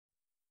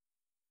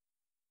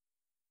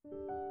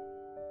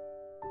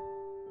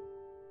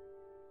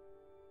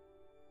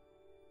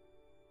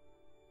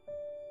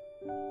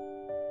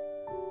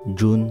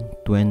June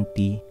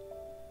 20,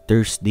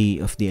 Thursday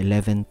of the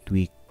 11th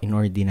week in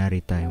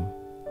Ordinary Time.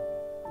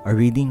 A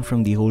reading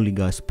from the Holy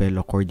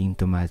Gospel according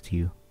to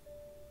Matthew.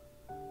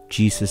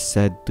 Jesus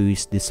said to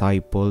his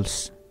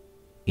disciples,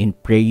 "In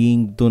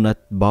praying, do not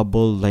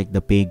babble like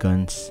the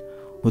pagans,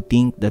 who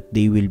think that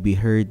they will be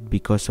heard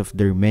because of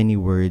their many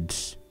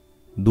words.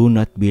 Do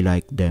not be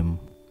like them.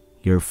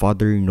 Your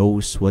Father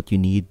knows what you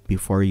need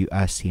before you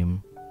ask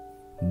Him.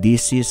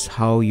 This is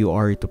how you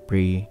are to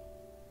pray.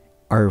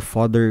 Our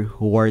Father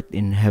who art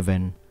in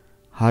heaven,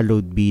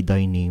 hallowed be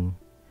thy name.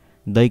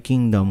 Thy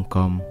kingdom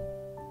come,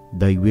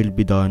 thy will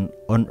be done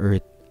on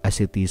earth as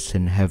it is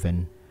in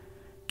heaven.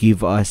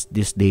 Give us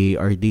this day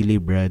our daily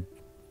bread,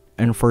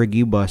 and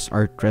forgive us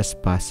our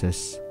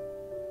trespasses,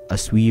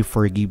 as we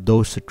forgive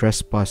those who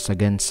trespass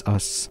against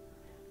us.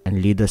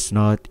 And lead us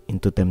not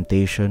into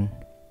temptation,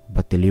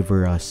 but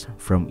deliver us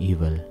from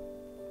evil.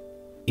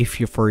 If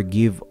you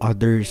forgive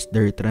others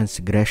their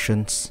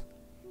transgressions,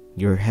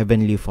 your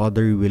heavenly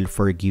Father will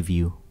forgive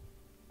you.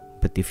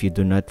 But if you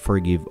do not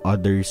forgive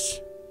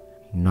others,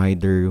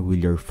 neither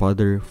will your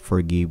Father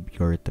forgive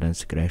your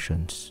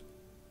transgressions."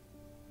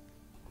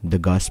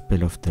 The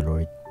Gospel of the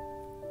Lord.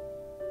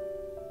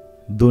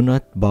 Do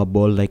not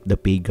babble like the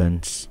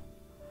pagans.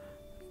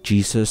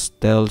 Jesus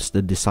tells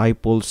the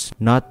disciples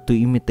not to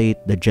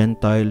imitate the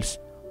Gentiles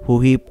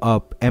who heap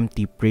up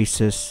empty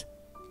praises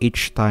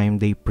each time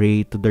they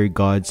pray to their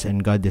gods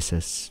and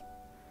goddesses.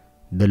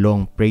 The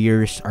long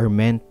prayers are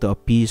meant to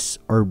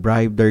appease or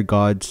bribe their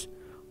gods,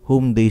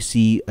 whom they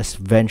see as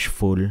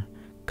vengeful,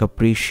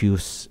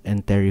 capricious,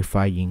 and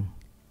terrifying.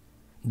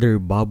 Their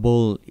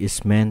babble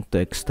is meant to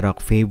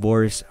extract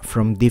favors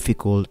from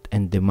difficult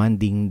and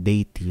demanding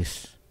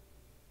deities.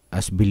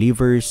 As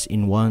believers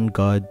in one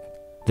God,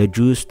 the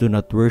Jews do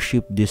not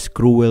worship these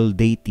cruel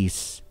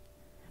deities.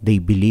 They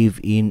believe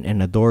in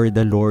and adore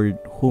the Lord,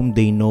 whom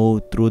they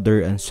know through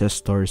their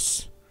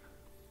ancestors.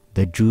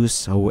 The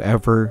Jews,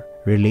 however,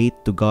 relate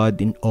to God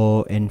in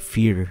awe and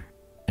fear,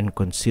 and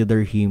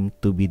consider Him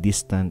to be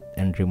distant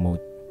and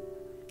remote.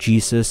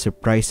 Jesus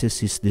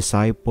surprises His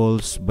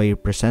disciples by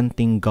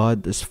presenting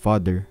God as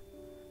Father.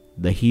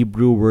 The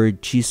Hebrew word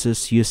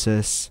Jesus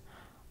uses,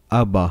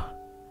 Abba,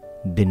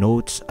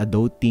 denotes a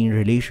doting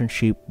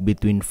relationship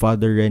between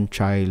father and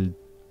child.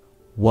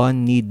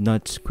 One need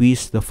not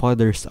squeeze the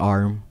Father's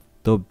arm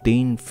to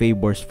obtain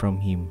favors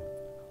from Him.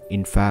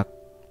 In fact,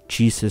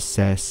 Jesus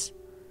says,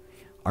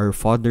 "Our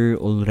Father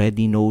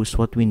already knows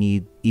what we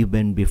need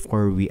even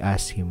before we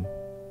ask Him."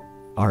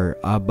 Our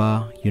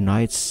Abba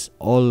unites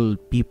all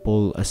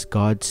people as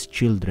God's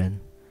children,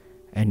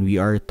 and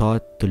we are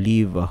taught to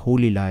live a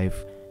holy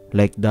life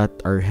like that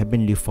our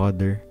Heavenly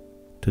Father,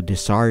 to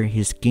desire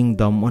His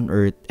kingdom on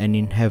earth and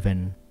in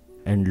heaven,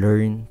 and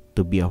learn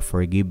to be a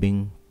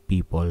forgiving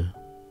people.